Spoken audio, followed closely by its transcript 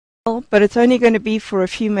but it's only going to be for a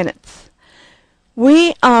few minutes.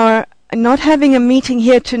 We are not having a meeting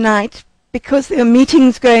here tonight because there are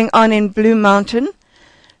meetings going on in Blue Mountain.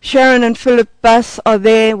 Sharon and Philip Buss are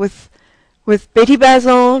there with Betty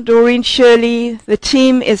Basil, Doreen Shirley. The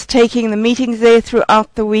team is taking the meetings there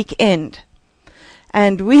throughout the weekend.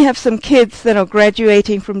 And we have some kids that are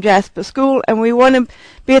graduating from Jasper School, and we want to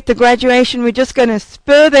be at the graduation. We're just going to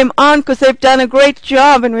spur them on because they've done a great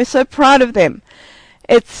job, and we're so proud of them.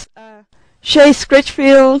 It's Shay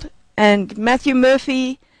Scritchfield and Matthew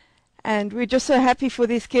Murphy, and we're just so happy for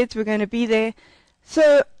these kids. We're going to be there.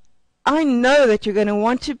 So I know that you're going to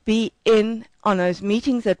want to be in on those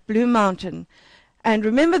meetings at Blue Mountain. And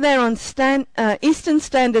remember, they're on Eastern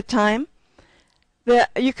Standard Time.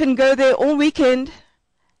 You can go there all weekend,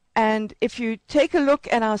 and if you take a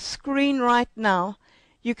look at our screen right now,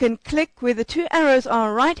 you can click where the two arrows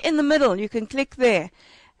are right in the middle. You can click there,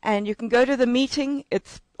 and you can go to the meeting.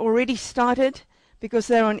 It's already started because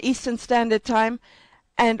they're on Eastern Standard Time,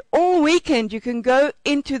 and all weekend you can go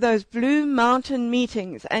into those Blue Mountain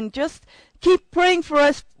meetings and just keep praying for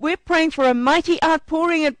us. We're praying for a mighty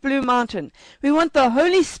outpouring at Blue Mountain. We want the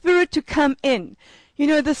Holy Spirit to come in. You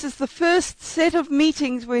know, this is the first set of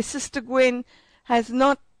meetings where Sister Gwen has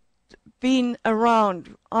not been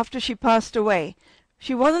around after she passed away.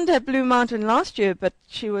 She wasn't at Blue Mountain last year, but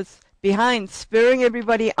she was behind, spurring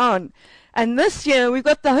everybody on. And this year, we've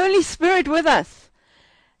got the Holy Spirit with us.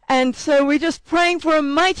 And so we're just praying for a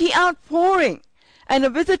mighty outpouring and a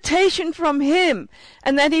visitation from Him,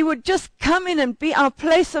 and that He would just come in and be our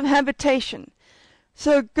place of habitation.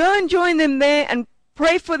 So go and join them there and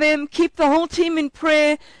pray for them. Keep the whole team in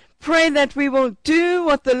prayer. Pray that we will do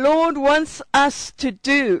what the Lord wants us to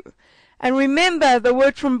do. And remember the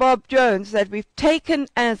word from Bob Jones that we've taken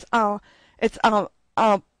as our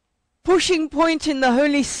pushing point in the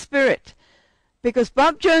Holy Spirit. Because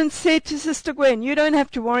Bob Jones said to Sister Gwen, you don't have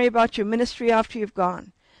to worry about your ministry after you've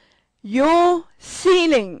gone. Your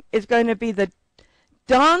ceiling is going to be the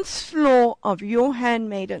dance floor of your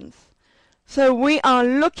handmaidens. So we are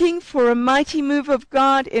looking for a mighty move of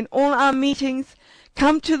God in all our meetings.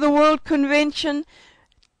 Come to the World Convention.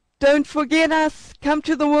 Don't forget us. Come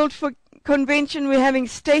to the World Convention. We're having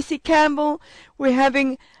Stacy Campbell. We're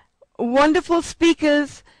having wonderful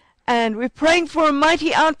speakers. And we're praying for a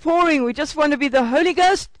mighty outpouring. We just want to be the Holy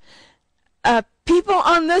Ghost people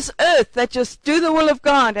on this earth that just do the will of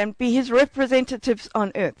God and be His representatives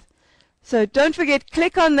on earth. So don't forget,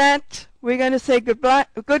 click on that. We're going to say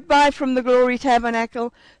goodbye from the Glory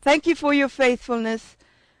Tabernacle. Thank you for your faithfulness.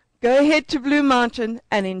 Go ahead to Blue Mountain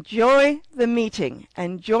and enjoy the meeting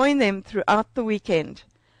and join them throughout the weekend.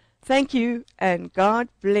 Thank you, and God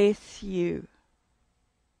bless you.